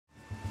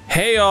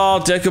Hey all,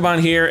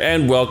 Dekumon here,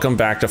 and welcome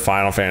back to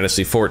Final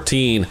Fantasy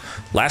XIV.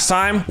 Last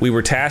time, we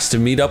were tasked to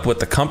meet up with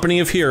the Company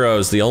of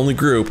Heroes, the only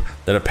group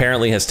that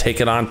apparently has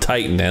taken on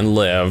Titan and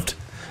lived.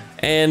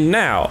 And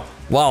now,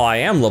 while I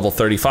am level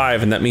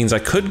 35, and that means I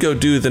could go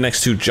do the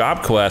next two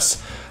job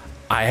quests,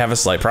 I have a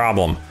slight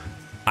problem.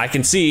 I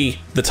can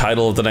see the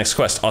title of the next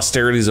quest,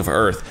 Austerities of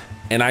Earth,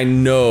 and I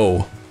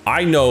know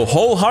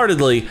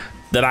wholeheartedly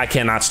that I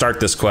cannot start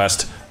this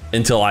quest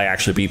until I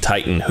actually beat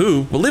Titan,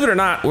 who, believe it or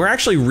not, we're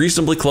actually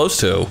reasonably close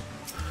to.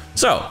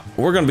 So,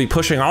 we're gonna be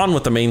pushing on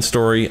with the main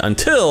story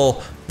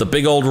until the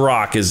big old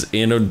rock is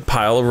in a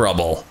pile of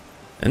rubble.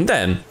 And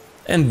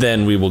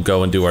then we will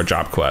go and do our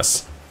job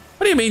quests.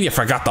 What do you mean you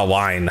forgot the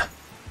wine?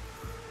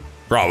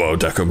 Bravo,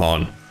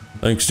 Dekumon.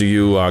 Thanks to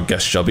you, our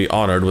guests shall be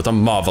honored with a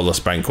marvelous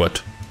banquet.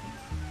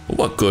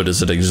 What good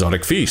is an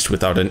exotic feast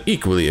without an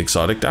equally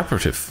exotic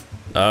aperitif?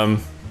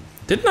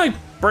 Didn't I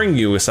bring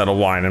you a set of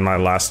wine in my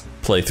last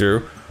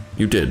playthrough?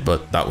 You did,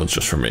 but that one's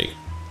just for me.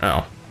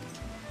 Oh.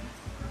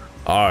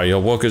 Your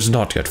work is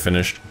not yet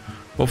finished.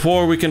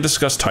 Before we can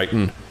discuss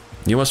Titan,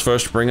 you must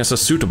first bring us a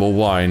suitable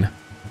wine.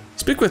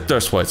 Speak with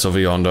Durstwhite's over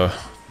yonder.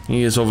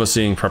 He is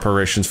overseeing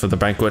preparations for the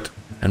banquet,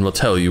 and will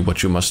tell you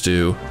what you must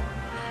do.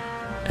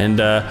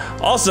 And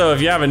also,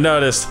 if you haven't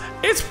noticed,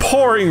 it's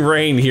pouring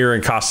rain here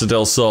in Costa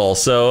del Sol,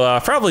 so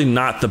probably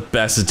not the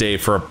best day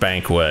for a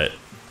banquet.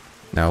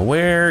 Now,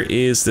 where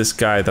is this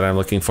guy that I'm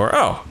looking for?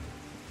 Oh,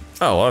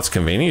 well, that's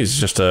convenient. He's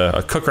just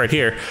a cook right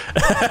here.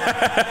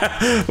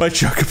 My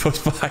Chocobo's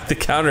behind the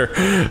counter.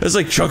 It's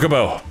like,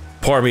 Chocobo,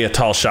 pour me a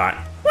tall shot.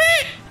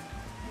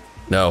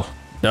 No,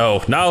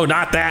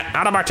 not that.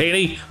 Not a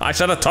martini. I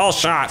said a tall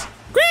shot.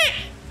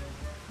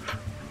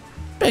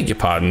 Beg your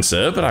pardon,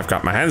 sir, but I've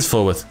got my hands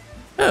full with...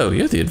 Oh,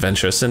 you're the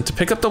adventurer sent to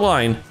pick up the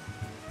wine.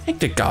 Thank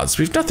the gods,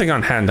 we've nothing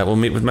on hand that will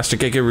meet with Master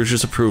Gege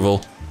Rouge's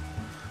approval.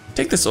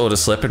 Take this order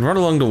slip and run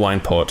along to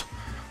Wineport.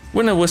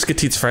 We're no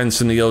Whiskateet's friends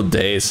from the old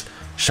days.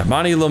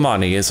 Shamani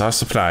Lomani is our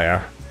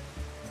supplier.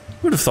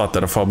 Who'd have thought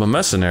that a former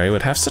mercenary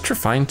would have such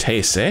refined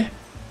taste, eh?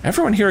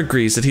 Everyone here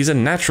agrees that he's a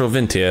natural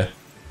Vintier.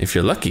 If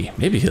you're lucky,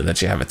 maybe he'll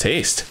let you have a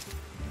taste.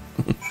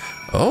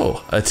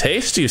 Oh, a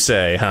taste you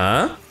say,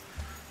 huh?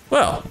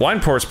 Well,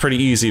 Wineport's pretty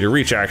easy to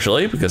reach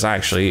actually, because I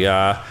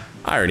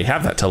already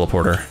have that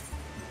teleporter.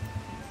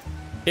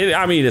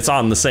 I mean, it's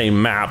on the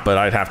same map, but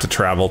I'd have to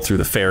travel through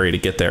the ferry to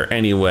get there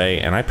anyway,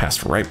 and I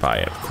passed right by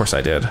it. Of course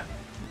I did.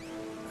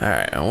 All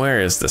right,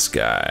 where is this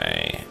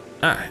guy?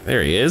 Ah,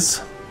 there he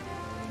is.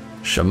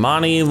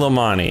 Shamani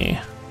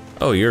Lomani.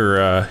 Oh,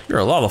 you're a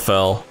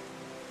Lalafell.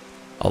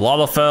 A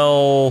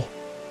Lalafell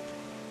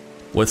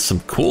with some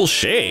cool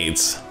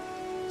shades.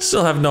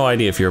 Still have no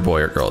idea if you're a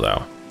boy or girl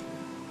though.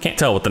 Can't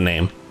tell with the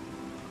name.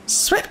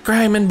 Sweat,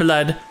 grime, and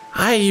blood.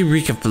 I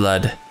reek of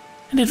blood.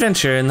 An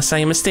adventurer, unless I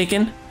am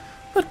mistaken.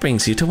 What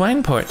brings you to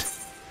Wineport?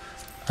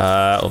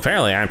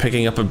 Apparently I'm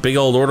picking up a big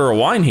old order of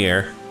wine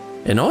here.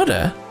 An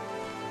order?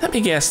 Let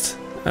me guess.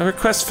 A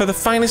request for the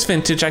finest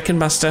vintage I can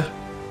muster.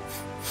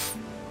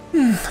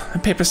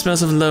 The paper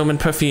smells of loam and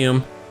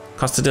perfume.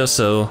 Costa del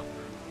Sol.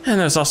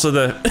 And there's also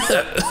the...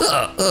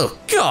 oh,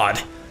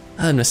 God!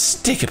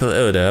 Unmistakable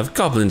odor of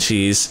goblin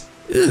cheese.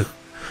 Ew.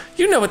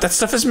 You know what that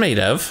stuff is made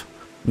of?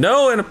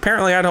 No, and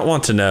apparently I don't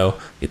want to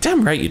know. You're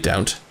damn right you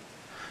don't.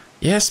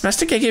 Yes,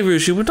 Master Gege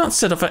Rouge would not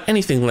settle for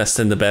anything less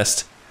than the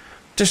best.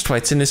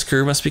 Durstwhite and his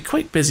crew must be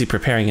quite busy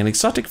preparing an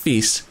exotic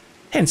feast,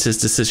 hence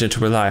his decision to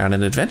rely on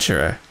an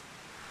adventurer.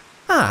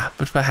 Ah,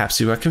 but perhaps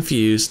you are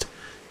confused.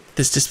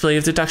 This display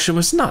of deduction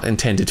was not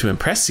intended to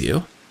impress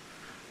you.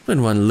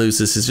 When one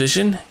loses his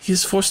vision, he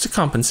is forced to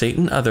compensate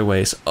in other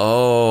ways.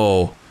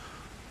 Oh,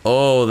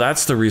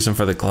 that's the reason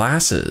for the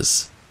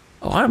glasses.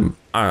 Oh,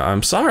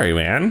 I'm sorry,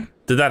 man.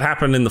 Did that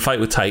happen in the fight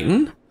with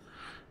Titan?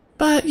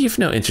 But you've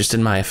no interest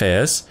in my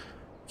affairs.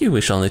 You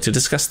wish only to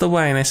discuss the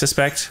wine, I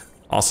suspect.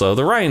 Also,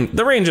 the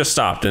rain just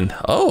stopped and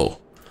oh,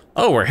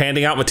 we're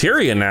handing out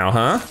materia now,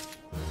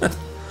 huh?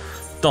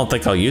 Don't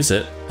think I'll use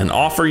it. An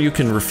offer you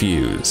can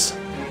refuse.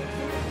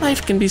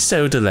 Life can be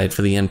so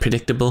delightfully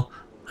unpredictable.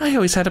 I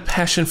always had a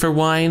passion for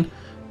wine,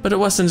 but it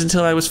wasn't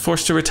until I was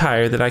forced to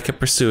retire that I could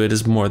pursue it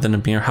as more than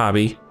a mere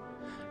hobby.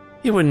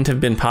 It wouldn't have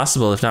been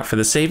possible if not for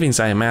the savings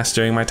I amassed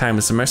during my time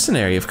as a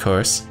mercenary, of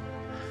course.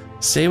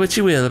 Say what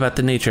you will about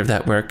the nature of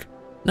that work,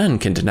 none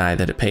can deny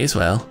that it pays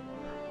well.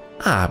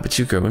 Ah, but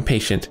you grow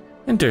impatient,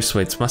 and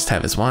Durstwhite must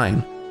have his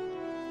wine.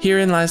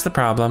 Herein lies the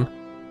problem.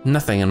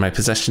 Nothing in my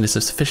possession is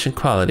of sufficient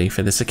quality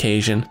for this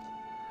occasion.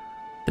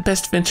 The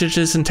best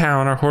vintages in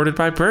town are hoarded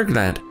by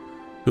Bergland,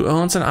 who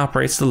owns and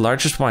operates the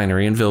largest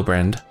winery in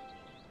Vilbrand.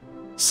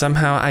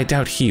 Somehow I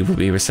doubt he will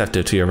be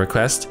receptive to your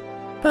request,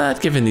 but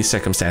given these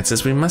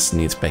circumstances, we must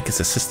needs beg his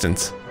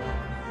assistance.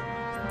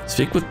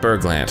 Speak with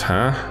Bergland,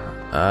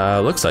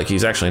 huh? Looks like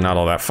he's actually not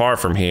all that far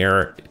from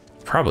here.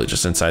 Probably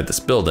just inside this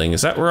building.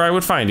 Is that where I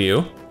would find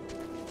you?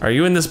 Are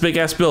you in this big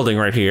ass building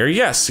right here?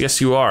 Yes,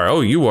 you are.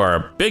 Oh, you are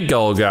a big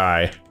old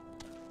guy.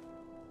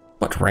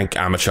 What rank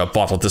amateur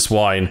bottled this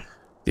wine?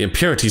 The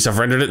impurities have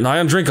rendered it nigh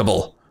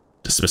undrinkable.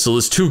 Dismissal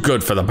is too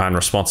good for the man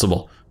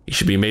responsible. He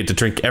should be made to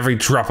drink every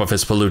drop of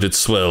his polluted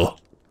swill.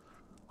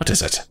 What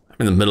is it? I'm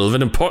in the middle of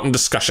an important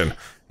discussion,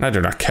 and I do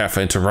not care for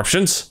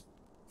interruptions.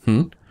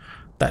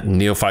 That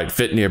neophyte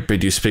Vitnir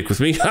bid you speak with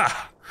me?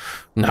 Ha!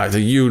 Neither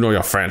you nor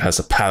your friend has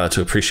a palate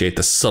to appreciate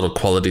the subtle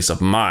qualities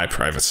of my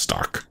private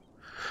stock.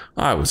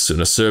 I would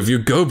sooner serve you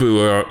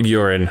Gobu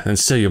urine than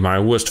sell you my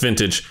worst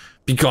vintage.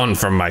 Begone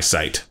from my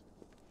sight.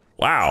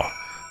 Wow.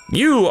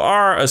 You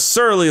are a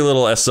surly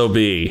little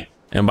SOB.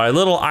 And by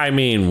little, I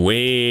mean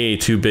way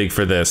too big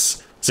for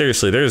this.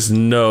 Seriously, there's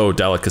no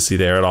delicacy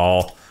there at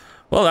all.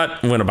 Well,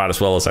 that went about as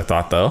well as I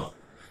thought, though.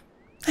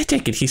 I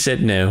take it he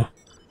said no.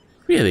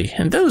 Really,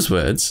 in those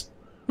words?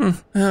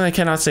 I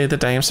cannot say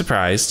that I am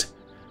surprised.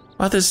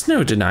 While there's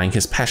no denying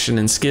his passion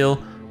and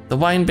skill, the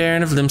wine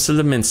baron of Limsa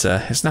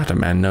Laminsa is not a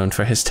man known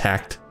for his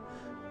tact.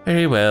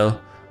 Very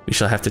well, we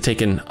shall have to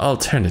take an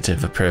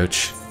alternative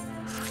approach.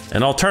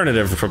 An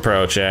alternative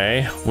approach,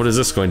 eh? What is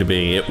this going to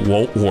be? It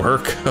won't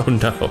work? Oh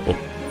no.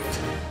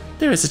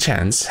 There is a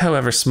chance,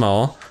 however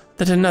small,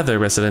 that another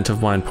resident of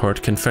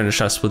Wineport can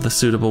furnish us with a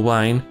suitable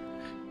wine.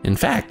 In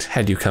fact,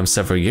 had you come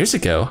several years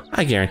ago,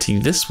 I guarantee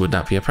this would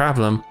not be a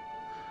problem.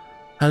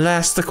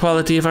 Alas, the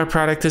quality of our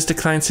product has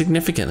declined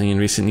significantly in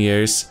recent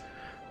years.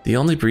 The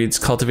only breeds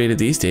cultivated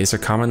these days are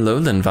common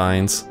lowland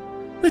vines,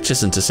 which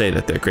isn't to say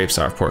that their grapes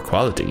are of poor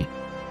quality,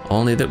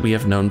 only that we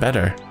have known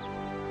better.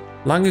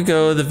 Long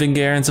ago, the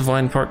Vingarans of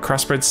Wineport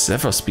crossbred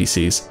several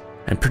species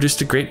and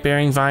produced a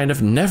grape-bearing vine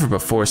of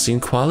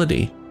never-before-seen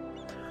quality.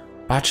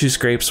 Bachu's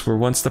grapes were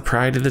once the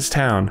pride of this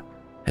town,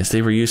 as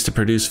they were used to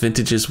produce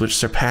vintages which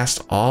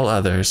surpassed all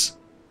others.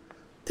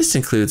 This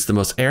includes the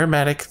most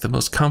aromatic, the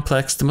most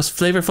complex, the most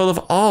flavorful of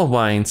all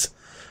wines.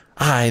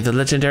 Aye, the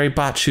legendary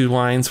Bachu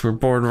wines were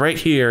born right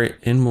here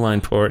in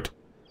Wineport.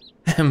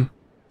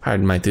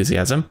 Pardon my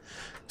enthusiasm.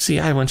 See,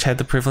 I once had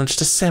the privilege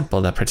to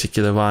sample that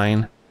particular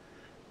wine.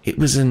 It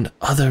was an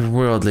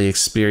otherworldly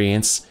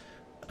experience.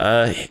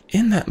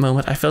 In that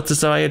moment, I felt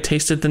as though I had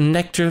tasted the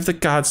nectar of the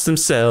gods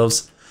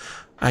themselves.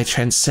 I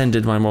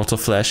transcended my mortal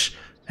flesh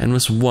and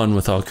was one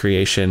with all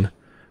creation.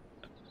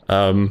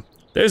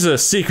 There's a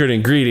secret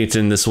ingredient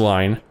in this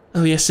wine.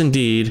 Oh yes,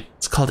 indeed.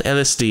 It's called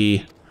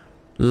LSD.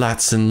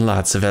 Lots and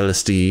lots of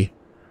LSD.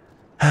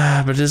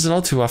 But it is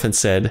all too often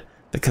said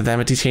that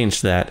Calamity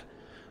changed that.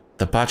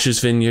 The Bachu's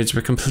vineyards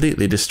were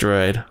completely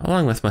destroyed,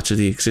 along with much of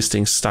the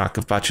existing stock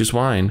of Bachu's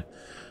wine.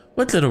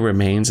 What little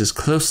remains is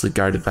closely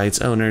guarded by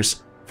its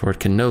owners, for it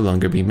can no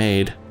longer be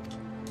made.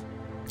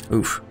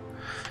 Oof.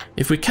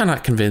 If we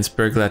cannot convince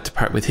Berglat to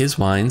part with his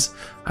wines,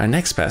 our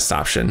next best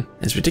option,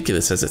 as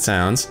ridiculous as it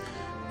sounds,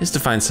 is to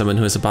find someone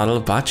who has a bottle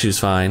of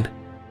Bachu's wine,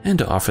 and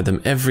to offer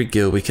them every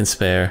gil we can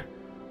spare.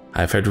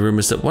 I've heard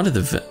rumors that one of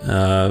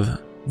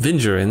the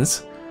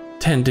Vingerans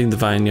tending the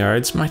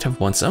vineyards might have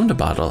once owned a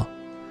bottle.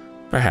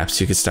 Perhaps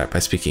you could start by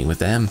speaking with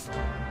them.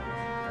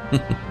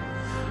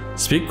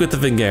 Speak with the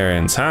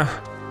Vingerans, huh?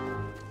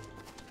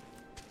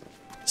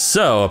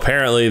 So,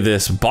 apparently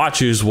this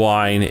Bachu's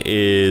wine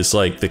is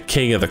like the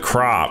king of the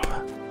crop.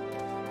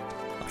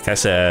 Like I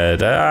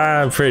said,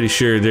 I'm pretty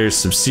sure there's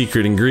some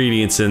secret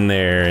ingredients in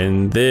there,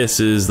 and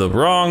this is the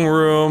wrong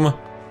room.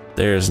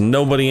 There's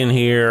nobody in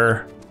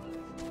here.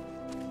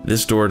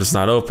 This door does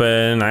not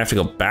open. I have to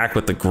go back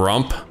with the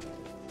grump.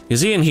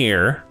 Is he in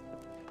here?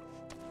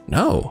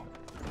 No.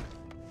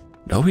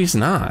 No, he's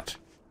not.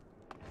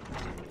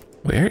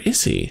 Where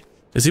is he?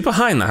 Is he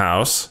behind the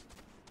house?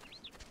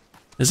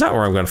 Is that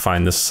where I'm gonna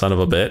find this son of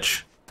a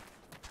bitch?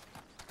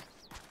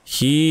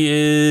 He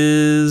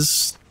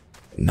is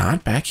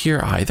not back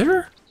here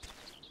either?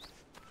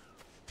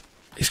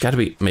 He's gotta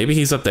be, maybe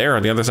he's up there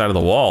on the other side of the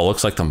wall.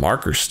 Looks like the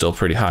marker's still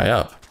pretty high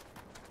up.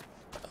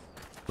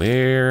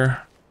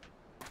 Where?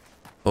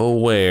 Oh,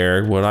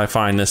 where would I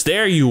find this?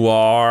 There you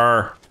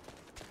are!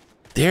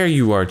 There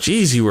you are.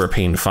 Jeez, you were a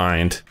pain to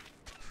find.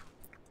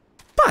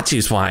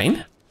 Bachu's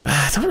wine?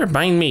 Don't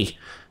remind me.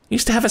 I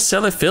used to have a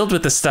cellar filled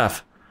with this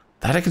stuff.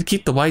 Thought I could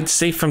keep the wine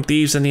safe from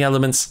thieves and the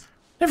elements.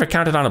 Never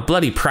counted on a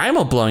bloody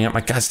primal blowing up my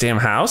goddamn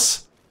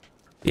house.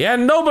 Yeah,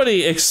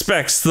 nobody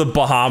expects the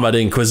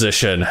Bahamut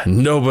Inquisition.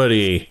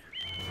 Nobody.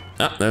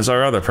 Ah, there's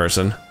our other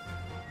person.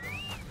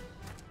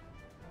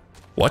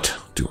 What?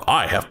 Do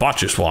I have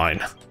Bachu's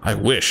wine? I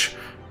wish.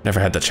 Never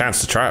had the chance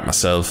to try it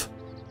myself.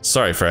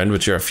 Sorry, friend,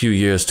 but you're a few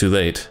years too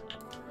late.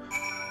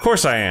 Of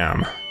course I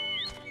am.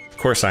 Of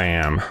course I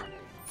am.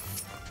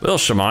 Well,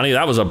 Shamani,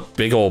 that was a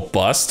big old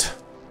bust.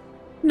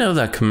 No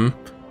luck,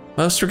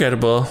 Most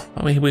regrettable,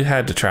 but we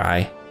had to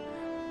try.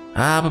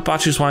 But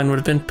Bachu's wine would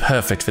have been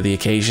perfect for the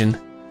occasion.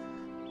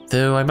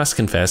 Though I must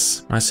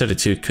confess, my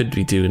certitude could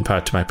be due in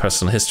part to my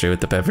personal history with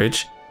the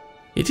beverage.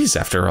 It is,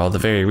 after all, the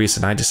very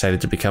reason I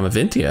decided to become a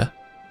Vintia.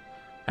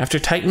 After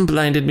Titan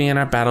blinded me in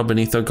our battle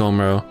beneath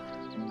Orgomro,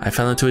 I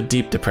fell into a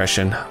deep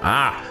depression.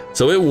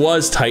 So it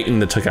was Titan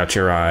that took out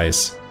your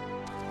eyes.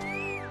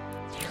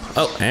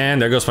 Oh, and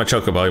there goes my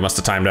chocobo. He must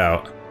have timed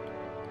out.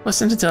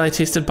 Wasn't until I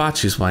tasted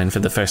Bachu's wine for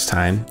the first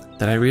time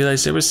that I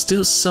realized there was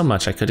still so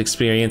much I could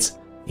experience,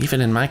 even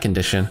in my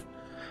condition.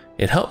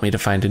 It helped me to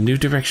find a new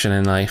direction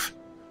in life.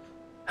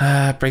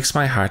 It breaks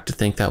my heart to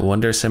think that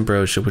wondrous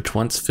ambrosia which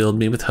once filled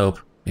me with hope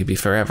may be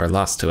forever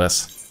lost to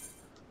us.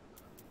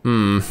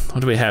 What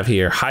do we have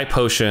here? High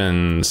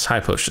potions. High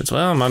potions.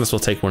 Well, might as well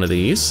take one of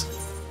these.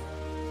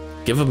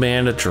 Give a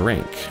man a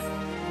drink.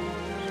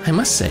 I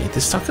must say,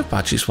 this talk of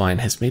Bocce's wine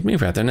has made me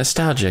rather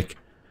nostalgic.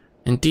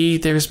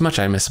 Indeed, there is much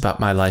I miss about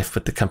my life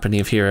with the company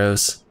of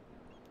heroes.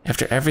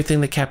 After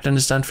everything the captain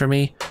has done for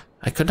me,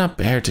 I could not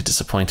bear to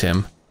disappoint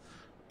him.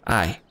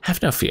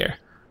 Have no fear.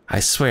 I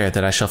swear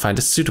that I shall find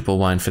a suitable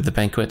wine for the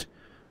banquet,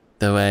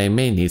 though I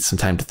may need some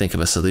time to think of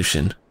a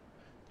solution.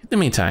 In the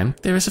meantime,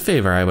 there is a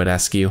favor I would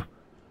ask you.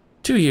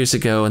 2 years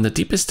ago, in the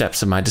deepest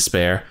depths of my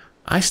despair,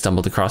 I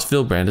stumbled across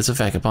Vilbrand as a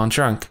vagabond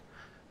drunk.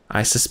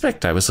 I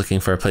suspect I was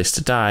looking for a place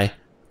to die,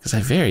 because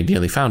I very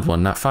nearly found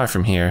one not far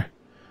from here.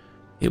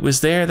 It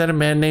was there that a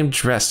man named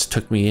Drest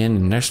took me in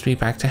and nursed me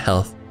back to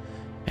health,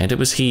 and it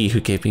was he who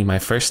gave me my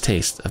first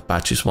taste of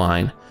Bocce's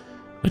wine,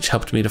 which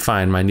helped me to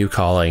find my new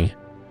calling.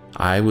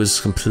 I was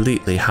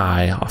completely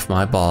high off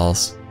my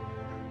balls.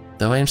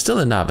 Though I am still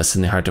a novice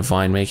in the art of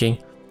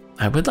winemaking,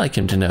 I would like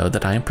him to know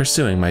that I am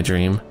pursuing my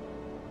dream.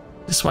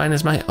 This wine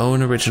is my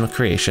own original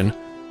creation,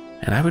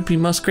 and I would be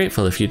most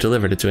grateful if you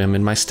delivered it to him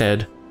in my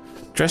stead.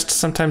 Drest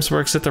sometimes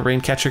works at the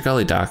Raincatcher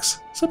Gully docks,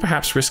 so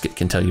perhaps Riskit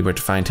can tell you where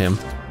to find him.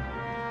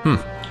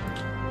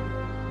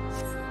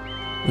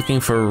 Looking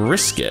for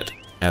Riskit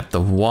at the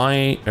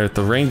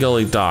Rain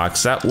Gully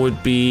docks. That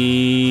would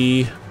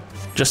be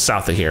just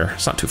south of here.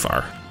 It's not too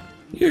far.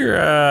 You're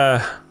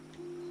a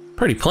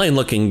pretty plain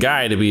looking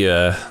guy to be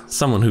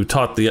someone who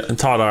taught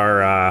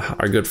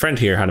our good friend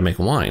here how to make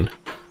wine.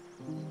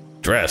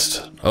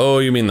 Dressed. Oh,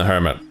 you mean the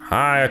hermit.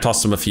 I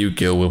tossed him a few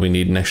gil when we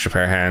need an extra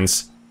pair of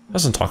hands.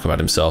 Doesn't talk about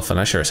himself, and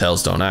I sure as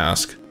hells don't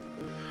ask.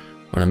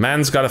 When a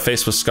man's got a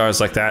face with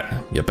scars like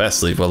that, you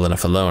best leave well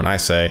enough alone, I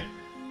say.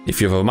 If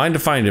you have a mind to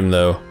find him,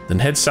 though, then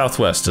head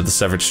southwest to the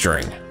Severed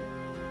String.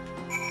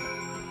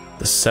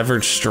 The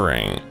Severed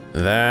String.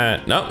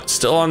 No, it's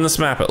still on this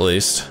map at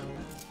least.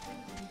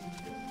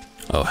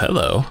 Oh,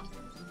 hello.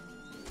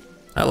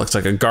 That looks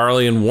like a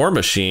Garlean war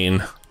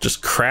machine.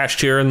 Just crashed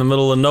here in the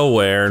middle of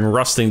nowhere and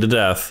rusting to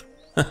death.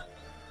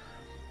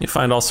 You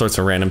find all sorts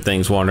of random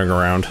things wandering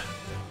around.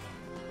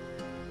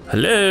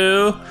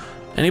 Hello?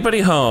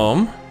 Anybody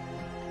home?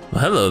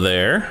 Well, hello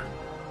there.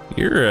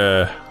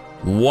 You're a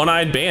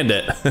one-eyed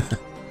bandit.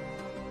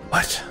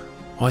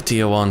 What do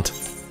you want?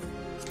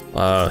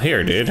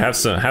 Here, dude, have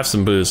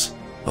some booze.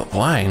 But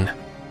wine?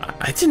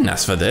 I didn't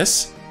ask for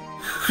this.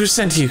 Who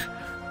sent you?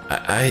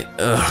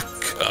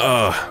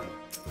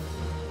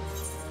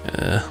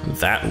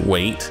 That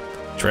weight.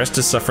 Drest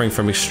is suffering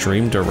from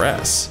extreme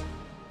duress.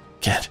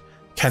 Can't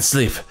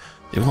sleep.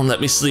 They won't let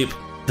me sleep.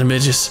 The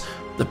midges,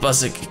 the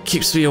buzzing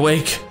keeps me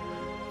awake.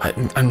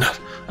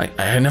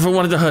 I never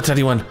wanted to hurt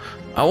anyone.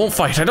 I won't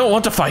fight. I don't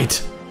want to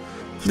fight.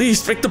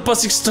 Please make the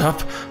buzzing stop.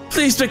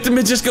 Please make the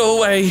midges go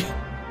away.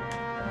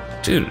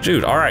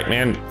 Dude, all right,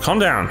 man, calm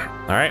down.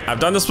 All right, I've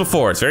done this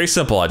before. It's very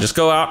simple. I just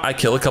go out, I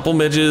kill a couple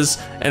midges,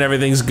 and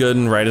everything's good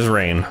and right as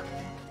rain.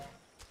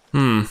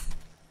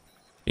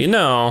 You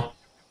know,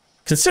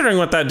 considering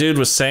what that dude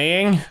was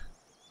saying,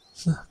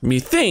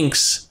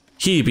 methinks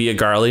he be a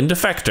Garlean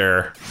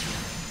defector.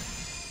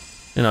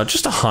 You know,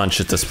 just a hunch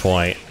at this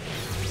point.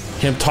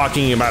 Him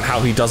talking about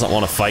how he doesn't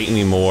want to fight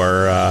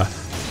anymore,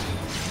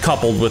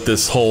 coupled with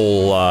this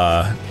whole,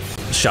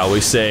 shall we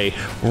say,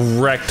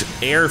 wrecked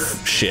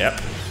airship,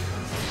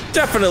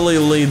 definitely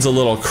leads a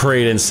little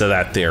credence to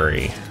that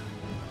theory.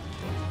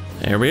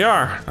 There we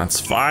are. That's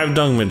 5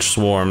 dung midge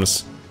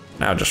swarms.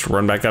 Now just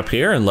run back up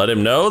here and let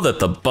him know that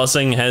the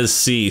buzzing has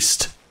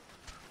ceased.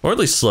 Or at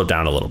least slowed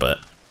down a little bit.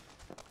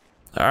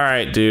 All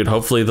right, dude,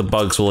 hopefully the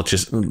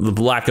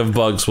lack of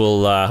bugs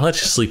will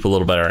let you sleep a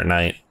little better at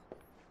night.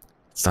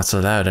 It's not so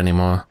loud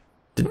anymore.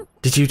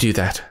 Did you do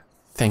that?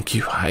 Thank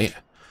you,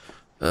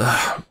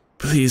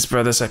 please,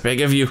 brothers, I beg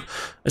of you.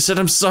 I said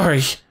I'm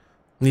sorry.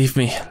 Leave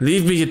me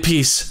at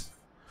peace.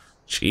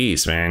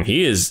 Jeez, man,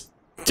 he is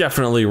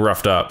definitely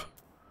roughed up.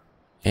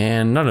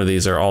 And none of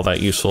these are all that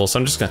useful, so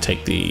I'm just gonna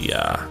take the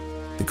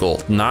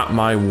gold. Not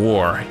my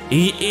war.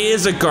 He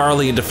is a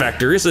Garlean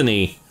defector, isn't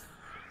he?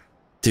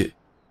 Do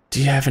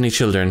you have any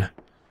children?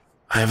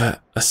 I have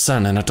a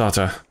son and a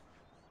daughter.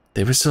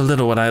 They were so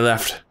little when I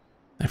left.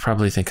 They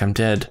probably think I'm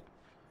dead.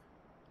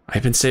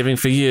 I've been saving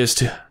for years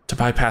to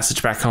buy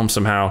passage back home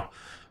somehow,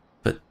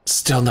 but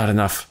still not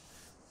enough.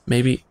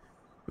 Maybe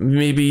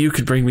you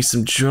could bring me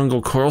some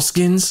jungle coral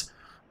skins?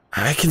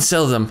 I can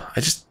sell them.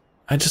 I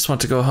just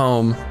want to go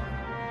home.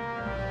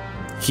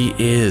 He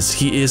is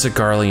a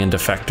Garlean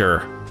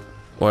defector.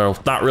 Well,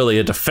 not really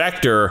a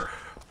defector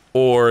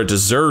or a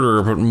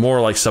deserter, but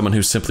more like someone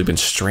who's simply been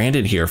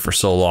stranded here for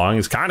so long.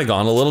 He's kind of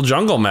gone a little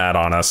jungle mad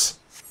on us.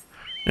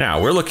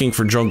 Now, we're looking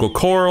for jungle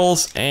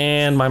corals,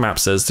 and my map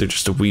says they're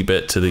just a wee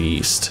bit to the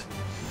east.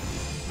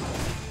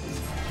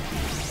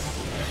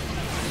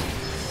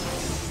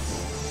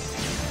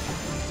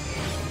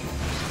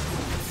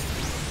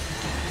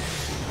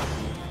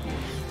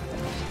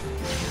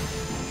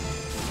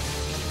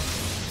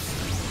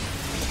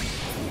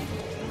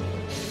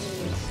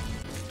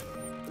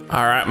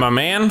 All right, my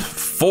man,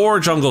 4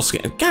 jungle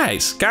skins.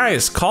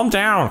 Guys, calm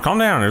down.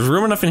 There's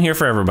room enough in here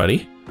for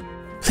everybody.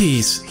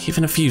 Please,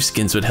 even a few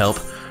skins would help.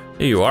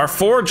 Here you are,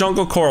 4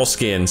 jungle coral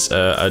skins.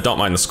 Don't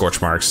mind the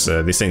scorch marks.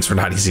 These things were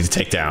not easy to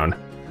take down.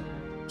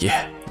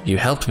 Yeah, you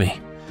helped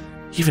me.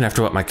 Even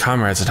after what my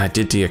comrades and I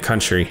did to your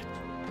country.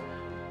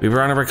 We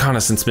were on a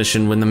reconnaissance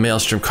mission when the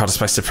maelstrom caught us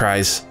by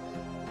surprise.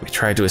 We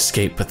tried to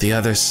escape, but the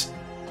others,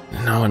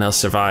 no one else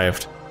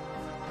survived.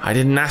 I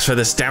didn't ask for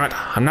this, damn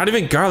it. I'm not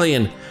even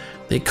Garlean.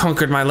 They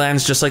conquered my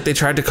lands just like they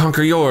tried to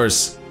conquer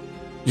yours.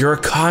 You're a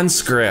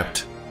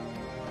conscript.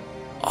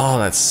 Oh,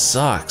 that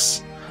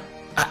sucks.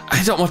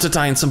 I don't want to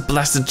die in some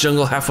blasted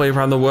jungle halfway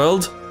around the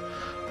world.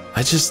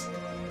 I just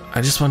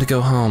want to go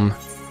home.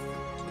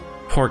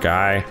 Poor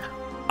guy.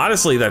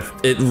 Honestly,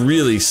 it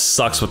really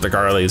sucks what the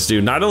Garleans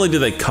do. Not only do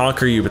they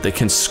conquer you, but they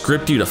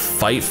conscript you to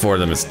fight for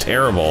them. It's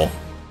terrible.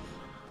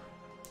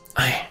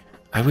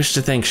 I wish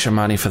to thank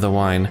Shamani for the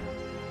wine.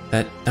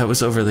 That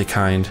was overly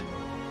kind.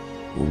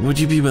 Would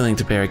you be willing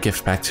to bear a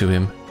gift back to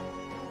him?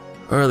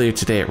 Earlier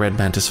today at Red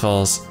Mantis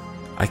Falls,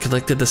 I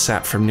collected the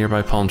sap from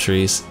nearby palm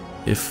trees.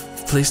 If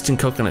placed in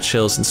coconut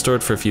shells and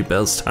stored for a few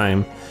bells'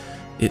 time,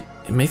 it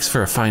makes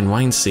for a fine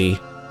wine sea.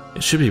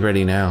 It should be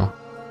ready now.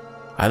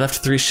 I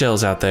left 3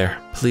 shells out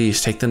there.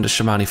 Please take them to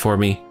Shamani for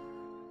me.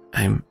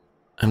 I'm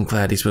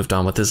glad he's moved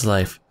on with his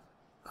life.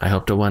 I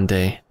hope to one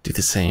day do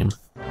the same.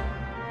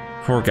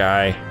 Poor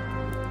guy.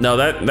 No,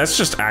 that's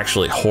just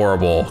actually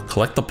horrible.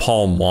 Collect the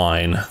palm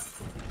wine.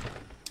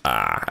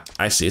 Ah,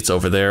 I see it's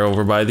over there,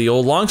 over by the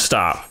old long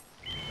stop.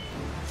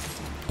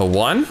 A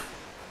 1,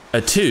 a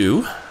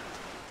 2,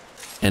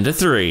 and a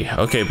 3.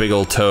 Okay, big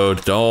old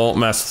toad, don't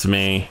mess with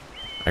me.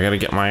 I gotta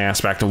get my ass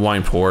back to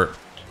Wineport.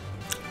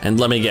 And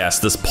let me guess,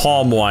 this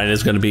palm wine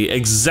is gonna be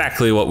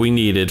exactly what we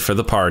needed for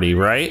the party,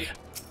 right?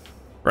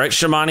 Right,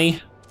 Shamani?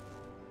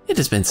 It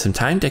has been some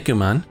time,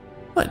 Dekumon.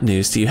 What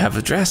news do you have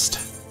addressed?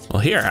 Well,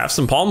 here, have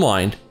some palm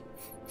wine.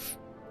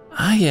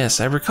 Ah,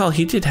 yes, I recall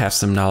he did have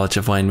some knowledge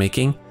of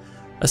winemaking.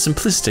 A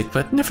simplistic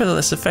but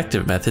nevertheless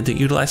effective method that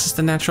utilizes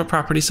the natural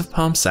properties of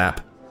palm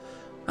sap.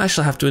 I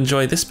shall have to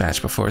enjoy this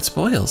batch before it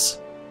spoils.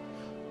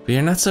 We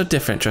are not so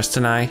different, Trust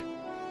and I.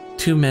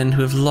 2 men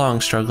who have long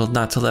struggled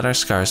not to let our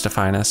scars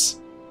define us.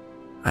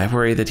 I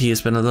worry that he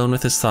has been alone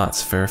with his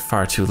thoughts for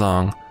far too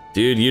long.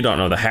 Dude, you don't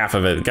know the half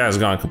of it. The guy's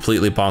gone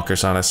completely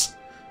bonkers on us.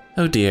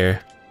 Oh dear.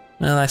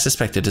 Well, I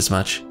suspected as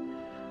much.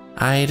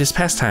 It is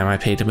past time I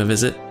paid him a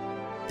visit.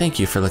 Thank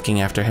you for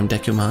looking after him,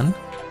 Dekumon.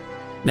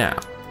 Now,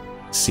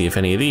 see if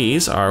any of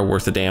these are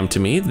worth a damn to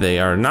me. They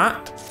are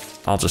not.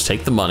 I'll just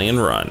take the money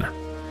and run.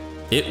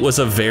 It was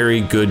a very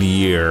good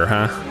year,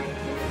 huh?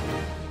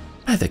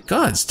 By the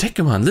gods,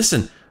 Dekumon,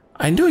 listen.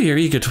 I know you're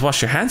eager to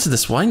wash your hands of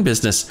this wine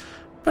business,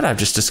 but I've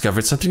just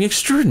discovered something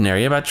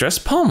extraordinary about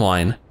dressed palm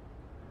wine.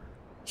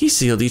 He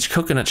sealed each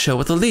coconut shell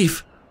with a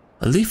leaf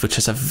which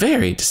has a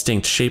very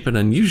distinct shape and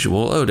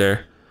unusual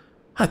odor.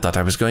 I thought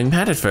I was going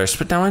mad at first,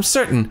 but now I'm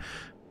certain.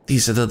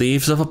 These are the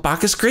leaves of a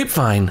Bacchus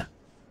grapevine.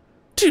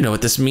 Do you know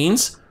what this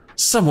means?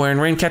 Somewhere in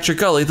Raincatcher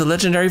Gully, the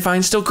legendary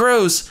vine still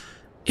grows.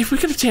 If we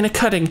could obtain a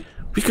cutting,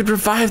 we could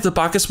revive the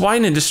Bacchus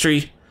wine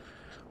industry.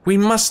 We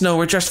must know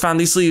where Dress found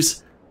these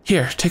leaves.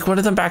 Here, take one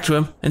of them back to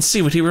him and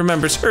see what he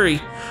remembers. Hurry,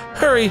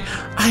 hurry!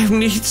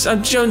 I'm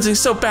jonesing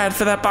so bad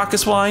for that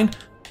Bacchus wine.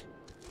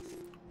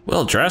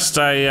 Well, Dressed,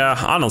 I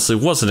honestly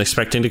wasn't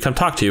expecting to come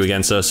talk to you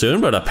again so soon,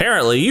 but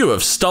apparently you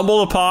have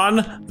stumbled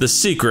upon the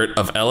secret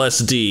of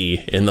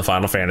LSD in the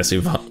Final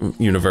Fantasy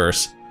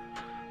universe.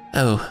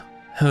 Oh,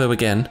 hello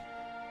again.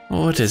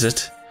 What is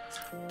it?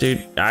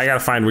 Dude, I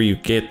gotta find where you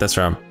get this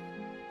from.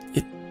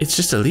 It's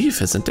just a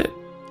leaf, isn't it?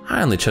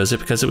 I only chose it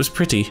because it was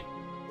pretty.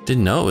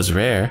 Didn't know it was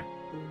rare.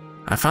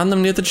 I found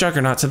them near the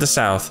Juggernaut to the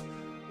south,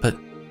 but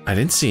I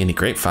didn't see any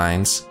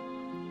grapevines.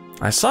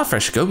 I saw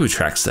fresh Gobu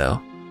tracks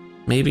though.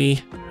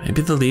 Maybe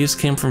the leaves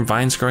came from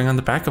vines growing on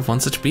the back of one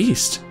such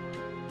beast.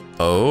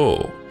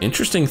 Oh,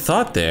 interesting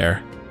thought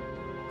there.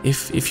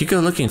 If you go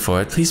looking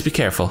for it, please be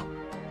careful.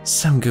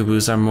 Some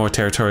Gobus are more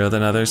territorial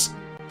than others,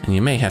 and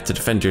you may have to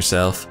defend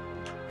yourself.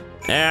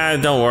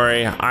 Don't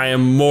worry, I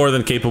am more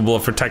than capable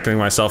of protecting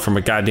myself from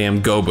a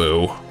goddamn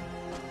Gobu.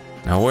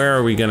 Now where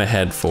are we gonna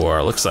head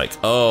for? Looks like,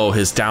 oh,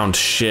 his downed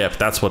ship,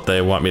 that's what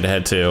they want me to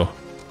head to.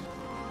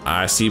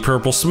 I see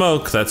purple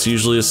smoke, that's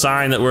usually a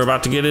sign that we're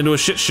about to get into a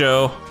shit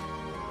show.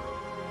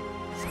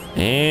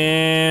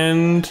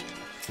 And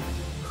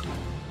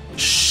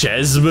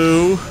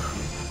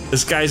Shezmu.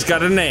 This guy's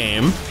got a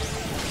name.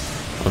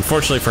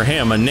 Unfortunately for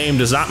him, a name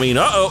does not mean,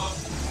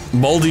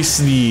 moldy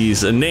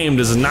sneeze. A name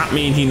does not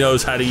mean he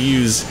knows how to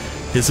use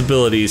his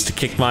abilities to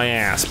kick my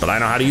ass, but I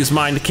know how to use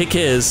mine to kick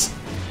his.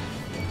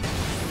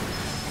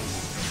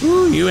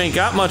 Ooh, you ain't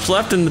got much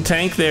left in the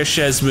tank there,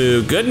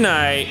 Shezmu. Good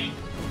night.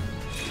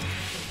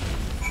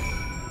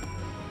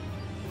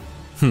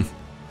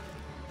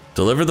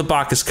 Deliver the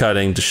Bacchus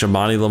cutting to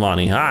Shamani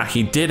Lamani. Ah,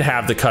 he did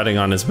have the cutting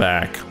on his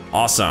back.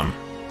 Awesome.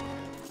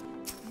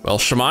 Well,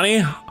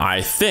 Shamani,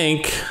 I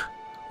think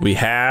we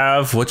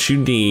have what you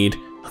need.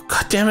 Oh,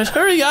 God damn it,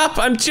 hurry up,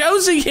 I'm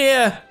Josie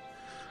here.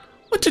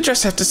 What did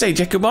Dress have to say,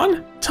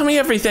 Dekumon? Tell me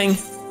everything.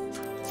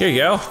 Here you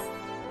go.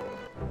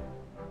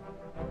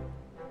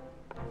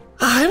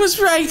 I was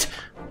right.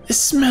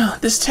 This smell,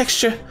 this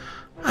texture.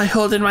 I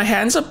hold in my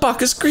hands a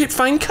Bacchus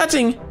grapevine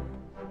cutting.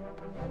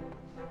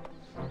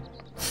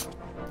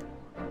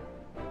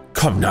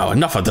 Come now,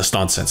 enough of this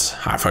nonsense.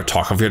 I've heard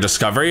talk of your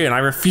discovery, and I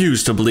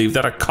refuse to believe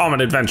that a common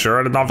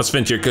adventurer at a novice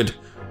venture could...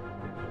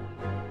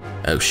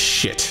 Oh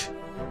shit.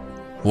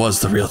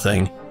 Was the real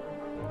thing.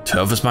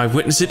 12 is my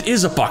witness, it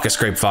is a Bacchus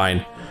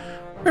grapevine.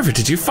 Wherever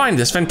did you find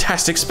this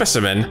fantastic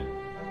specimen?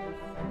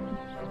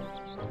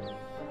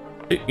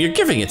 You're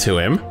giving it to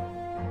him?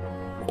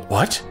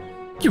 What?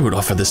 You would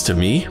offer this to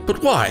me,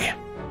 but why?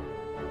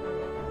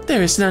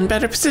 There is none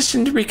better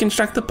positioned to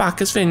reconstruct the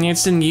Bacchus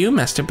vineyards than you,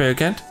 Master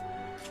Burgund.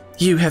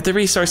 You have the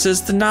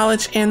resources, the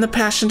knowledge, and the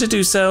passion to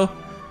do so.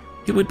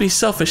 It would be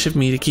selfish of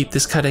me to keep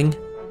this cutting.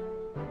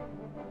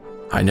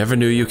 I never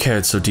knew you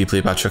cared so deeply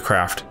about your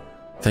craft.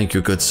 Thank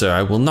you, good sir.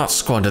 I will not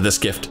squander this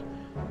gift.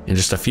 In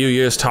just a few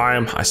years'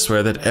 time, I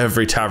swear that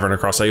every tavern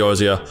across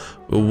Eorzea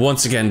will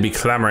once again be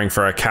clamoring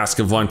for a cask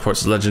of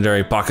Wineport's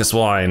legendary Bacchus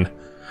wine.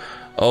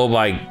 Oh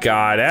my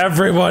god,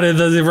 everyone in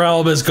the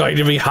realm is going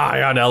to be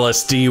high on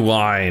LSD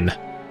wine.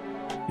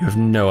 You have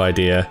no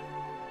idea.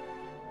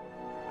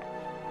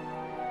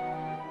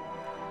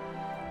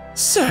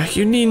 Sir,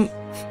 you need...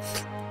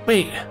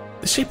 Wait,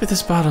 the shape of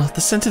this bottle,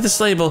 the scent of this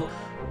label,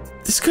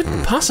 this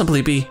couldn't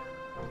possibly be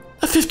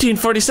a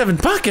 1547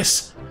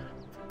 Bacchus.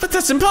 But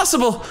that's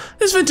impossible.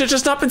 This vintage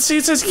has not been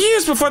seen since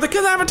years before the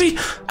calamity.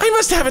 I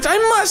must have it, I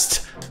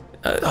must.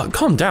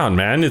 Calm down,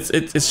 man.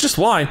 It's just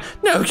wine.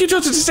 No, you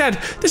don't understand.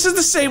 This is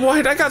the same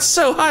wine I got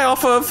so high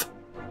off of.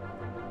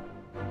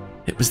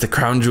 It was the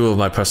crown jewel of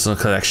my personal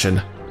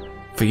collection.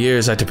 For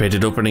years I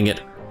debated opening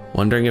it,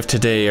 wondering if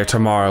today or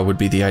tomorrow would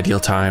be the ideal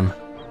time.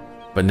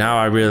 But now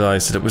I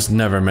realize that it was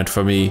never meant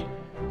for me.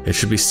 It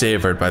should be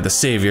savored by the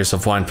saviors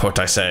of Wineport,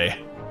 I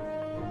say.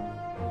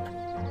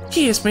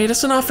 He has made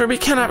us an offer we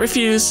cannot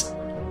refuse.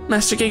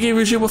 Master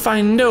Gegeruju will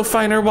find no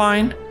finer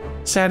wine.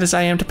 Sad as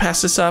I am to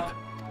pass this up.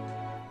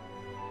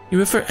 You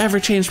have forever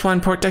changed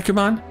Wineport,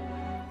 Dekumon.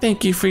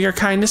 Thank you for your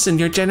kindness and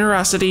your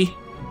generosity.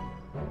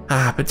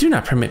 Ah, but do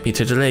not permit me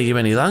to delay you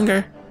any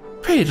longer.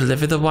 Pray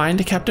deliver the wine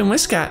to Captain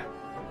Whiskat.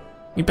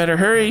 You better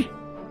hurry.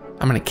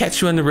 I'm gonna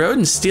catch you on the road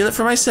and steal it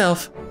for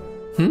myself.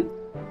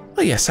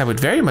 Well, yes, I would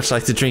very much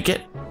like to drink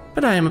it,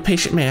 but I am a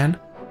patient man.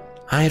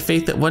 I have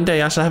faith that one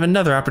day I shall have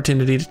another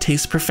opportunity to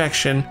taste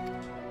perfection.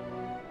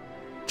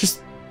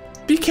 Just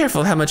be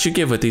careful how much you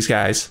give with these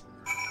guys.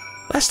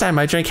 Last time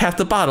I drank half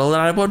the bottle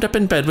and I wound up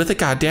in bed with a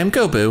goddamn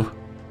Gobu.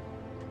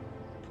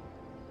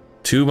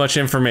 Too much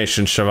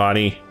information,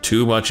 Shivani.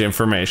 Too much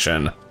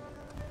information.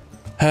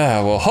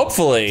 Well,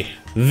 hopefully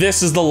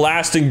this is the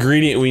last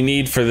ingredient we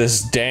need for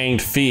this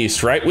danged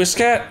feast, right,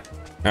 Whiskat?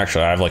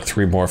 Actually, I have like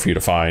 3 more for you to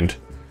find.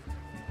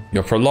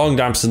 Your prolonged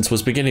absence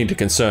was beginning to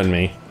concern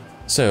me.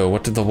 So,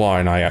 what did the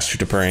wine I asked you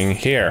to bring?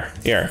 Here.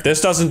 If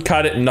this doesn't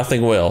cut it,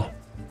 nothing will.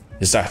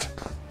 Is that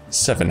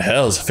 7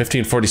 hells,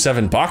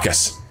 1547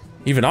 Bacchus?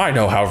 Even I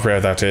know how rare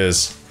that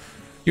is.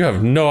 You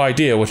have no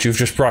idea what you've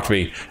just brought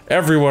me.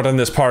 Everyone in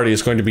this party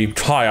is going to be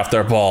high off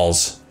their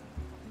balls.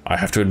 I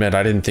have to admit,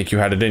 I didn't think you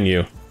had it in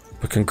you.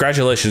 But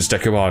congratulations,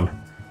 Dekumon.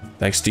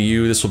 Thanks to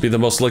you, this will be the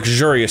most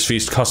luxurious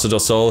feast Costa del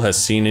Sol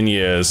has seen in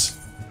years.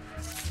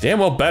 Damn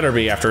well better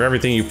be after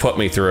everything you put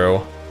me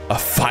through. A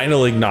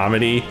final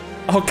ignominy?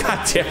 Oh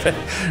god damn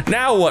it.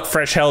 Now what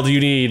fresh hell do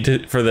you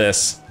need for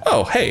this?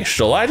 Oh hey,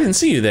 Stola, I didn't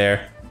see you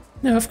there.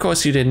 No, of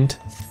course you didn't.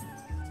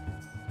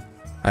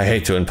 I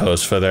hate to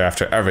impose further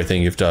after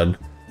everything you've done,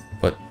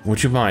 but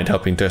would you mind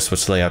helping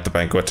Derswitz lay out the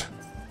banquet?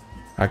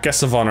 Our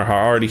guests of honor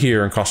are already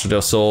here in Costa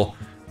del Sol,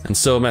 and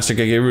so Master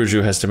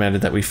Gegeruju has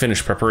demanded that we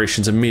finish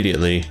preparations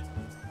immediately.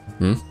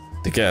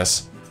 The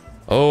guess?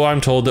 Oh,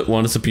 I'm told that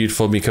one is a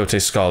beautiful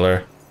Mikote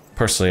scholar.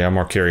 Personally, I'm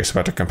more curious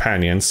about her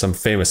companion, some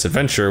famous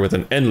adventurer with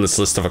an endless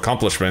list of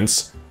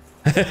accomplishments.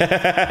 Oh,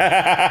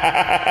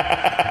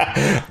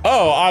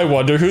 I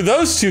wonder who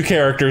those 2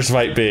 characters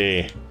might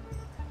be.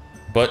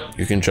 But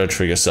you can judge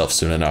for yourself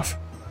soon enough.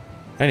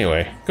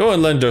 Anyway, go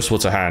and lend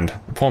Derswitz a hand.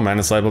 The poor man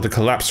is liable to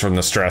collapse from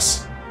the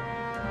stress.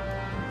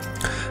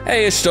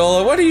 Hey,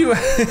 Ishtola, what are you...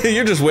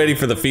 You're just waiting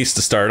for the feast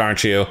to start,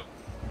 aren't you?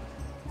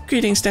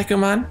 Greetings,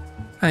 Dekumon.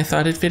 I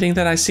thought it fitting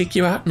that I seek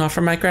you out and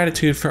offer my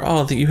gratitude for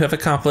all that you have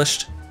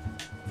accomplished.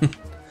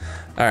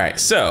 Alright,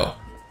 so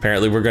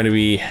apparently we're going to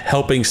be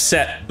helping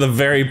set the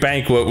very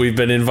banquet we've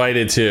been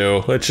invited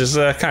to, which is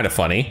kind of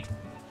funny.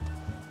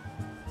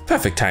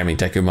 Perfect timing,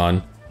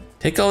 Dekumon.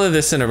 Take all of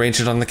this and arrange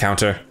it on the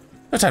counter.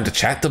 No time to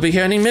chat, they'll be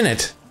here any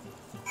minute.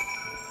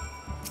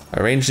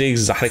 Arrange the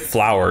exotic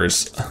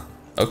flowers.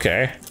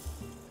 Okay.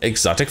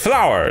 Exotic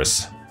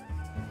flowers.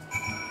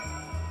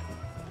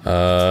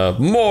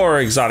 More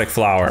exotic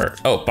flower.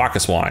 Oh,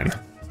 Bacchus wine.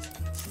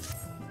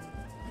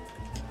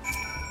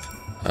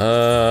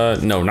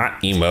 No,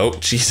 not emote.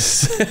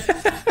 Jesus.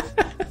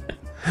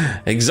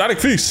 Exotic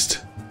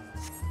feast.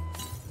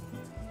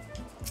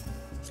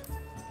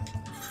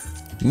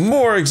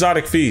 More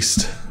exotic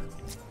feast.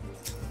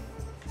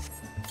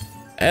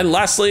 And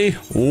lastly,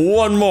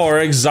 one more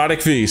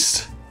exotic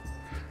feast.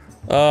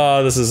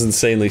 Oh, this is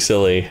insanely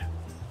silly.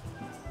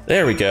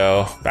 There we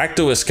go. Back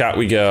to Wiscott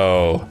we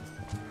go.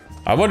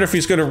 I wonder if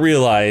he's gonna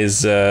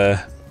realize, you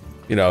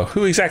know,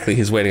 who exactly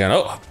he's waiting on.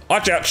 Oh,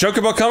 watch out,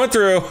 Chocobo coming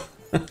through.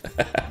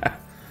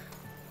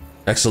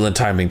 Excellent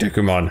timing,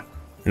 Dekumon.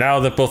 Now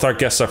that both our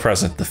guests are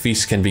present, the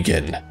feast can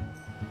begin.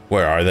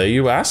 Where are they,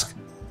 you ask?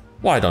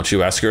 Why don't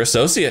you ask your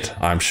associate?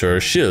 I'm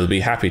sure she'll be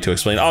happy to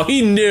explain. Oh,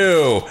 he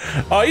knew!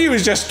 Oh, he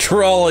was just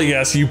trolling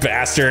us, you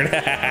bastard.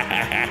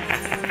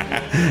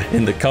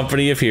 In the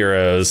company of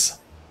heroes.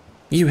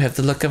 You have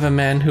the look of a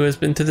man who has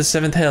been to the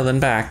seventh hell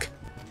and back.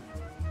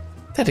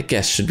 That a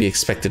guest should be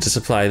expected to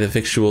supply the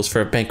victuals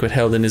for a banquet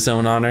held in his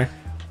own honor.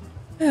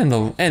 And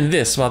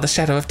this while the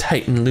shadow of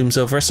Titan looms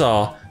over us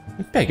all.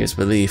 It beggars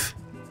belief.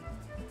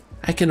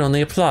 I can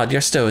only applaud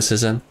your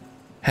stoicism.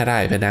 Had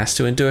I been asked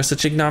to endure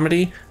such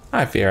ignominy,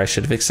 I fear I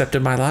should have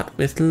accepted my lot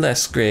with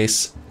less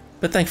grace.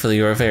 But thankfully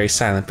you are a very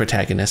silent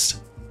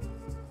protagonist.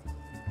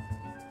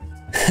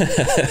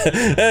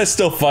 It's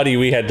still funny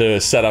we had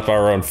to set up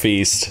our own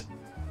feast.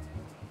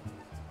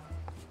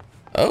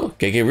 Oh,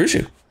 Gege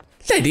Ruju.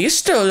 Lady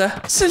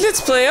Estola, so let's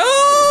play.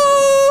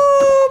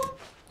 Oh!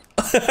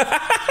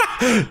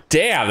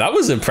 Damn, that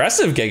was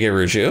impressive, Gege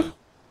Ruju.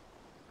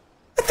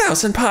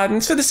 1,000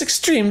 pardons for this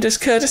extreme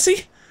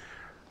discourtesy.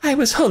 I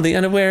was wholly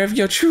unaware of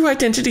your true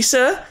identity,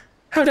 sir.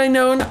 Had I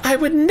known, I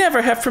would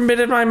never have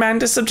permitted my man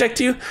to subject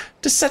you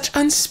to such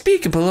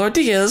unspeakable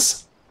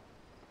ordeals.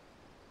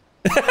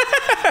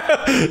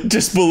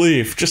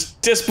 Disbelief, just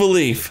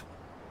disbelief.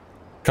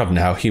 Come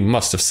now, he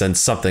must have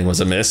sensed something was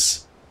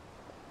amiss.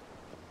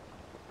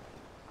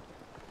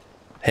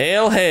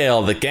 Hail,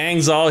 hail, the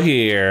gang's all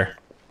here.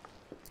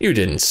 You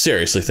didn't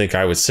seriously think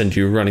I would send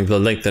you running the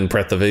length and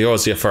breadth of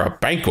Eorzea for a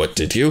banquet,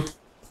 did you?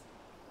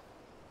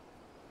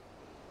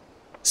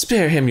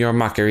 Spare him your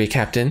mockery,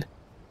 Captain.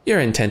 Your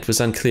intent was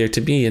unclear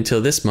to me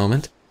until this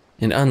moment,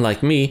 and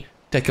unlike me,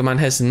 Dekumon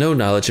has no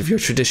knowledge of your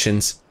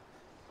traditions.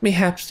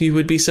 Mayhaps you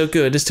would be so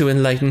good as to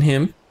enlighten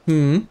him,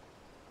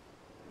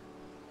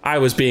 I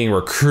was being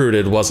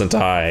recruited, wasn't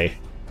I?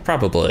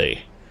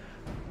 Probably.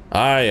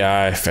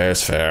 Aye,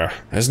 fair's fair.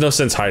 There's no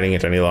sense hiding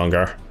it any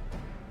longer.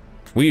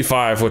 We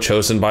 5 were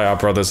chosen by our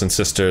brothers and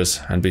sisters,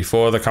 and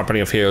before the company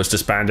of heroes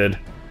disbanded,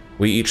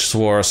 we each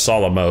swore a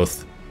solemn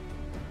oath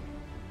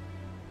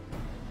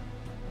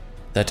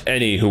that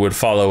any who would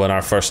follow in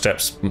our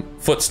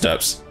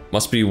footsteps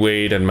must be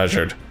weighed and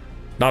measured,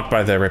 not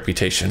by their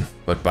reputation,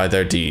 but by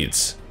their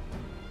deeds.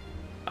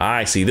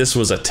 I see, this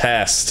was a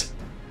test.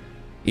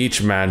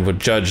 Each man would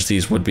judge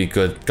these would-be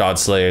good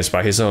godslayers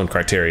by his own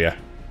criteria.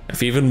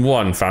 If even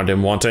one found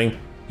him wanting,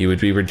 he would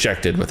be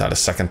rejected without a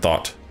second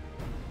thought.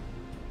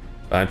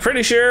 I'm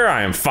pretty sure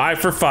I am 5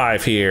 for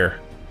 5 here.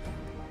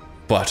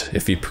 But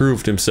if he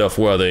proved himself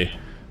worthy,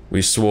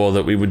 we swore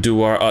that we would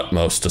do our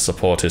utmost to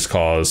support his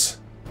cause.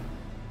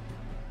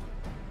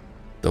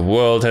 The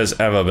world has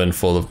ever been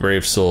full of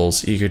brave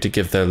souls eager to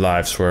give their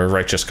lives for a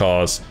righteous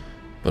cause,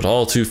 but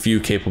all too few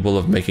capable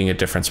of making a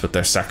difference with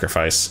their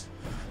sacrifice.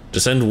 To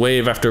send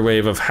wave after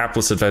wave of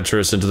hapless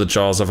adventurers into the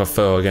jaws of a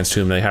foe against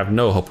whom they have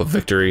no hope of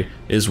victory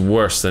is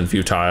worse than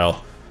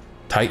futile.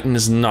 Titan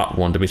is not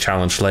one to be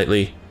challenged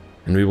lightly,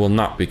 and we will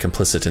not be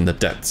complicit in the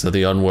debts of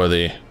the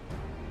unworthy.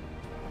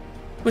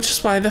 Which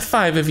is why the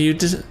 5 of you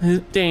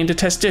deigned to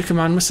test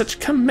Dekumon with such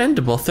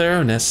commendable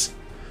thoroughness.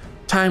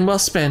 Time well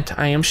spent,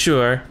 I am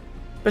sure.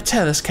 But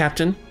tell us,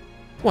 Captain,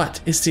 what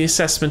is the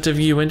assessment of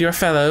you and your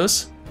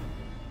fellows?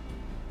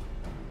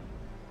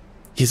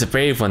 He's a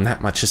brave one,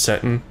 that much is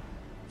certain.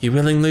 He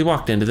willingly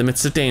walked into the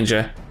midst of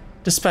danger,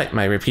 despite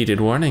my repeated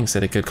warnings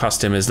that it could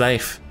cost him his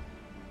life.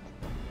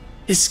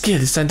 His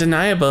skill is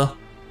undeniable.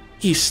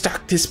 He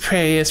stalked his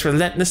prey as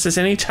relentless as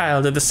any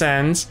child of the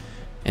sands,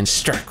 and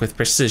struck with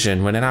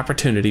precision when an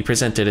opportunity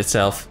presented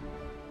itself.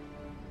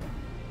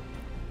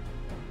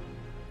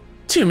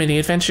 Too many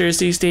adventurers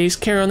these days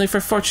care only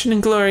for fortune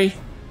and glory.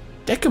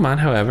 Dekumon,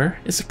 however,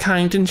 is a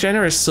kind and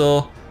generous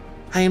soul.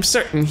 I am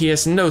certain he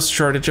has no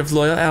shortage of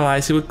loyal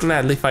allies who would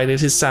gladly fight at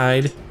his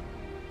side.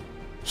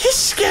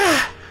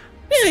 Hiska!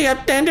 Really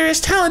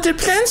Updanderous talented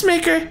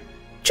plansmaker!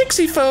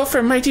 Tricksy foe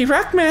for mighty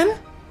Rockman!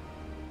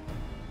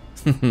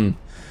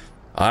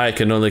 I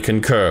can only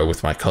concur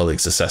with my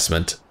colleague's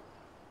assessment.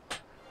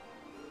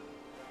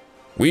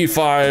 We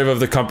 5 of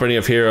the company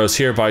of heroes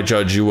hereby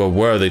judge you a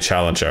worthy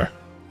challenger.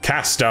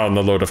 Cast down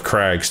the Lord of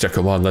Crags,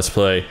 Dekumon, let's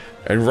play,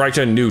 and write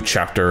a new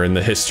chapter in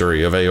the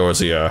history of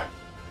Eorzea.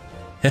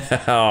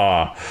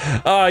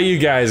 Oh, you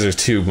guys are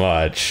too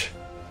much.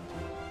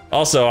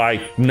 Also,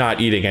 I'm not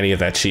eating any of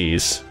that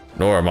cheese,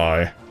 nor am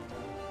I.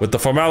 With the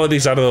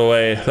formalities out of the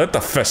way, let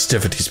the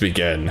festivities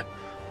begin.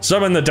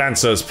 Summon the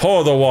dancers,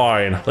 pour the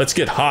wine, let's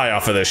get high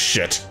off of this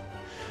shit.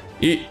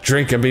 Eat,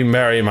 drink, and be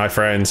merry, my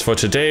friends, for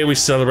today we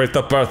celebrate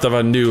the birth of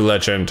a new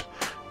legend.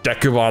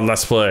 Dekumon,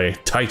 let's play,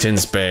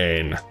 Titan's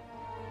Bane.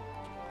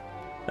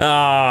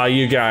 Ah,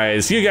 you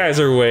guys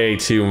are way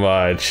too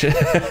much.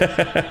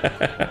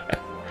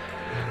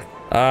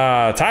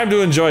 Time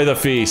to enjoy the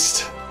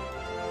feast.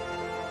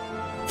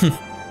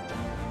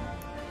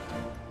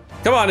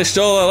 Come on,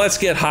 Ishtola, let's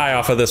get high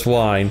off of this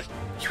wine.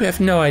 You have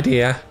no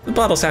idea. The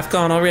bottle's half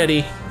gone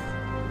already.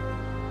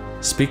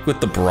 Speak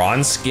with the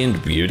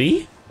bronze-skinned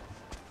beauty?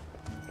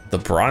 The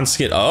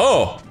bronze-skinned,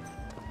 oh,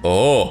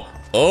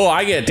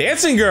 I get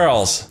dancing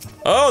girls.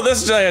 Oh,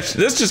 this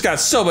just got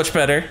so much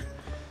better.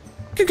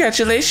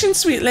 Congratulations,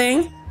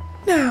 sweetling.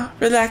 Now,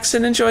 relax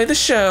and enjoy the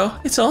show.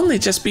 It's only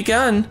just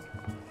begun.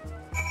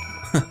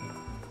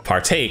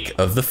 Partake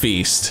of the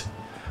feast.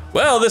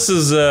 Well, this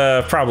is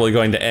probably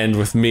going to end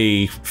with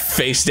me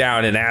face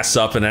down and ass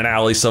up in an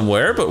alley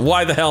somewhere, but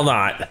why the hell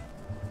not?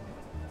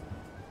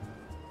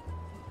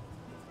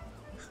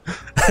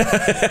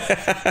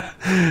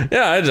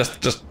 Yeah, I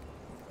just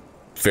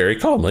very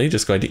calmly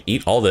just going to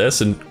eat all this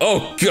and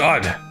oh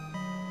god!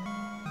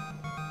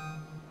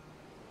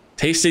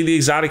 Tasting the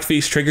exotic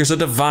feast triggers a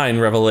divine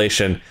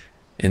revelation.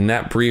 In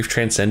that brief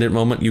transcendent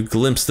moment, you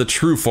glimpse the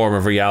true form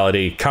of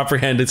reality,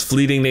 comprehend its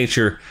fleeting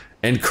nature,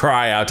 and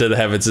cry out to the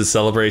heavens in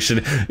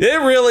celebration.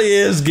 It really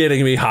is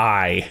getting me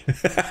high.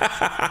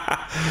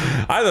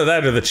 Either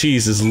that or the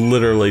cheese is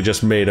literally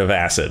just made of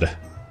acid.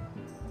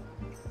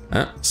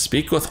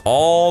 Speak with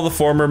all the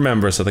former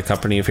members of the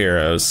Company of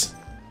Heroes.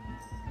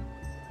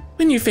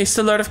 When you face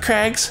the Lord of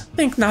Crags,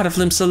 think not of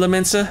Limsa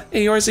Lominsa,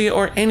 Eorzea,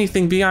 or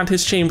anything beyond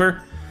his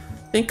chamber.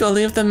 Think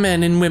only of the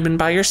men and women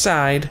by your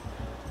side.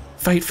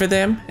 Fight for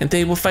them, and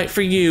they will fight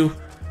for you.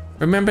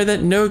 Remember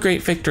that no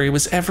great victory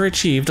was ever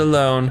achieved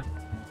alone.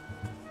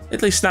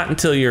 At least not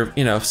until you're,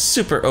 you know,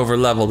 super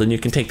over-leveled and you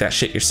can take that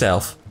shit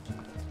yourself.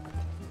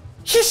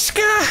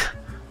 Yiska!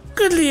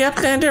 Goodly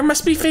Uplander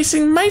must be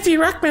facing mighty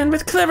Rockman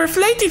with clever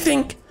flighty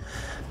think.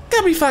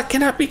 Gubbyfuck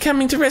cannot be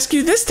coming to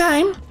rescue this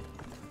time.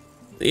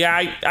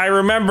 Yeah, I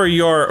remember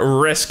your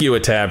rescue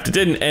attempt. It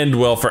didn't end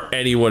well for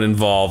anyone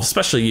involved,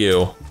 especially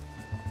you.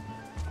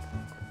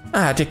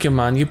 Ah,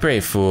 Dekumon, you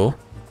brave fool.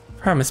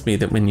 Promise me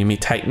that when you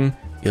meet Titan,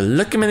 you'll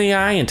look him in the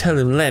eye and tell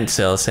him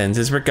Lancel sends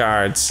his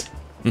regards.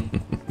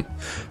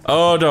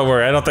 Oh, don't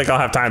worry, I don't think I'll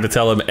have time to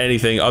tell him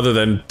anything other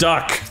than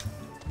duck.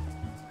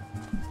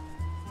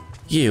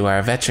 You are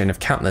a veteran of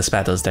countless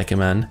battles,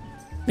 Dekumon.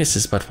 This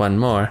is but one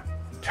more.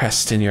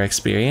 Trust in your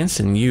experience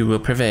and you will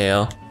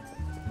prevail.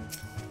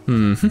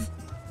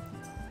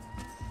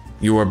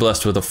 You are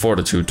blessed with a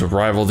fortitude to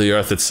rival the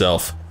earth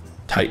itself.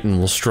 Titan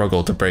will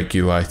struggle to break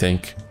you, I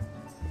think.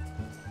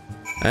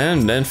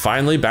 And then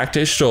finally back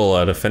to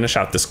Ishtola to finish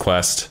out this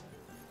quest.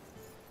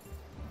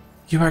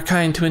 You are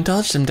kind to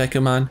indulge them,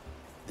 Dekumon.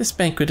 This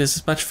banquet is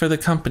as much for the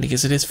company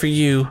as it is for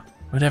you,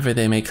 whatever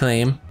they may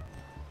claim.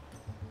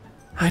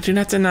 I do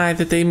not deny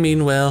that they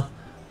mean well,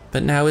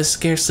 but now is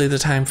scarcely the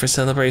time for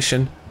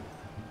celebration.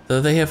 Though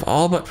they have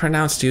all but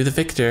pronounced you the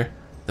victor,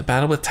 the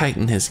battle with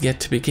Titan has yet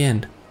to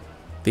begin.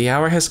 The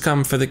hour has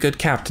come for the good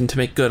captain to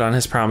make good on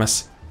his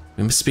promise.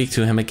 We must speak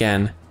to him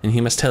again, and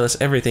he must tell us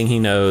everything he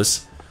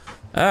knows.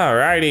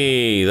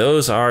 Alrighty,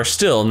 those are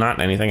still not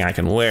anything I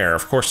can wear,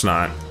 of course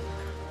not.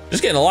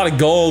 Just getting a lot of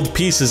gold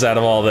pieces out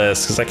of all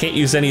this, because I can't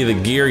use any of the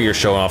gear you're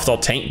showing off, it's all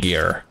tank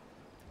gear.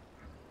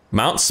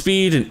 Mount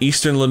speed in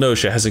Eastern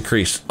Lenosha has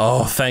increased.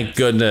 Oh, thank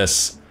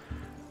goodness.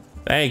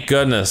 Thank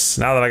goodness,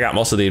 now that I got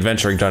most of the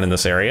adventuring done in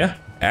this area.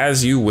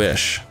 As you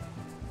wish.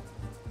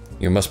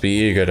 You must be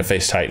eager to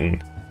face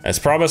Titan. As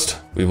promised,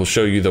 we will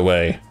show you the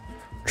way.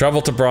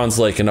 Travel to Bronze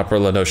Lake in Upper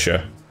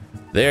Lenosha.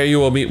 There you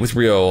will meet with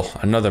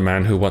Riol, another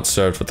man who once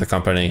served with the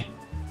company.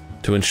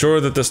 To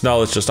ensure that this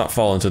knowledge does not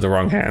fall into the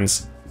wrong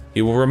hands,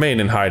 he will remain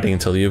in hiding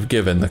until you have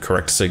given the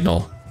correct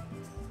signal.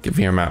 Give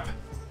me your map.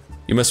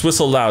 You must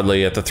whistle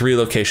loudly at the 3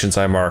 locations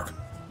I mark.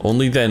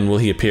 Only then will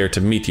he appear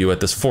to meet you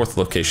at this 4th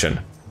location.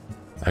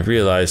 I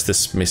realize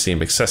this may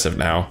seem excessive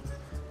now,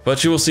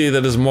 but you will see that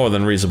it is more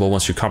than reasonable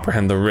once you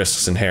comprehend the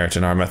risks inherent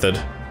in our method.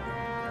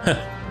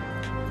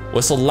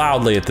 Whistle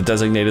loudly at the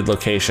designated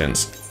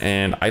locations,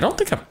 and I don't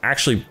think I've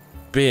actually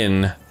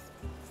been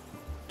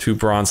to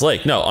Bronze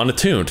Lake. No,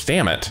 unattuned,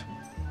 damn it.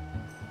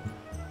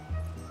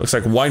 Looks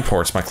like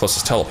Wineport's my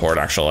closest teleport,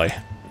 actually.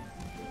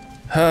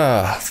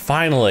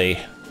 Finally.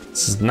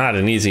 This is not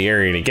an easy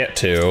area to get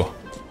to.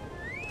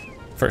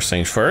 First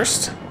things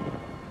first,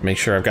 make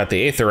sure I've got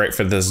the Aetheryte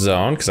for this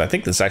zone, because I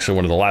think this is actually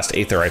one of the last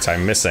Aetherytes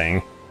I'm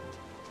missing.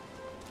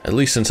 At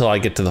least until I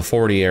get to the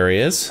 40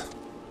 areas.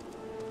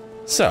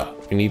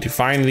 So, we need to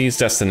find these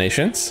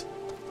destinations.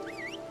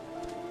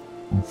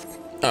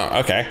 Oh,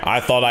 okay.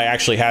 I thought I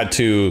actually had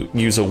to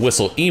use a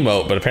whistle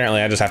emote, but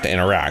apparently I just have to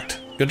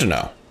interact. Good to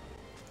know.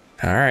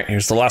 All right,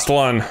 here's the last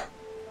one.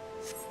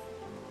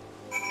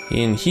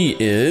 And he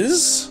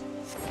is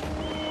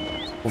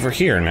over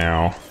here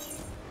now.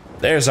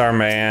 There's our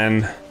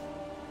man.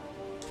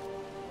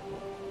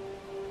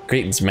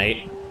 Greetings,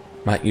 mate.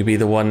 Might you be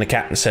the one the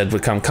captain said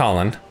would come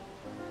calling?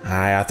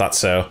 Aye, I thought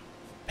so.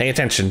 Pay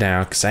attention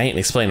now, because I ain't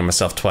explaining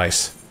myself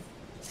twice.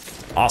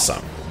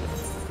 Awesome.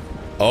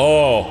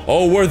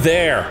 Oh, we're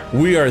there.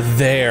 We are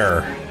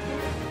there.